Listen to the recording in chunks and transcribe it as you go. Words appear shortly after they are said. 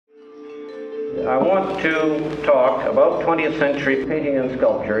I want to talk about 20th century painting and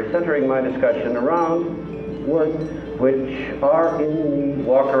sculpture, centering my discussion around works which are in the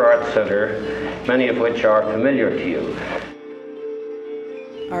Walker Art Center, many of which are familiar to you.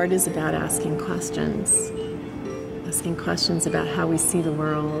 Art is about asking questions about how we see the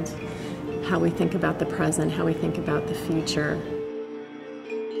world, how we think about the present, how we think about the future.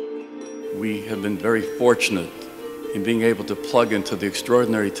 We have been very fortunate in being able to plug into the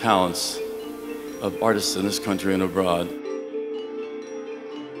extraordinary talents of artists in this country and abroad.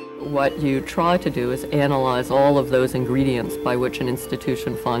 What you try to do is analyze all of those ingredients by which an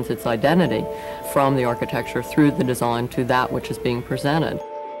institution finds its identity, from the architecture through the design to that which is being presented.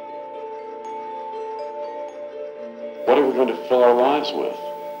 What are we going to fill our lives with?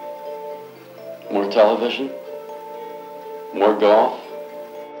 More television? More golf?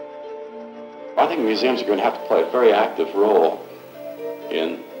 I think museums are going to have to play a very active role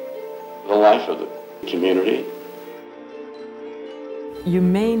in the life of the community. You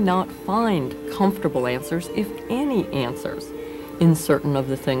may not find comfortable answers, if any answers, in certain of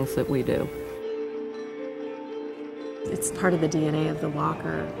the things that we do. It's part of the DNA of the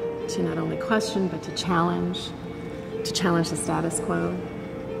Walker to not only question, but to challenge the status quo,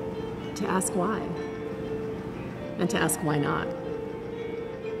 to ask why, and to ask why not.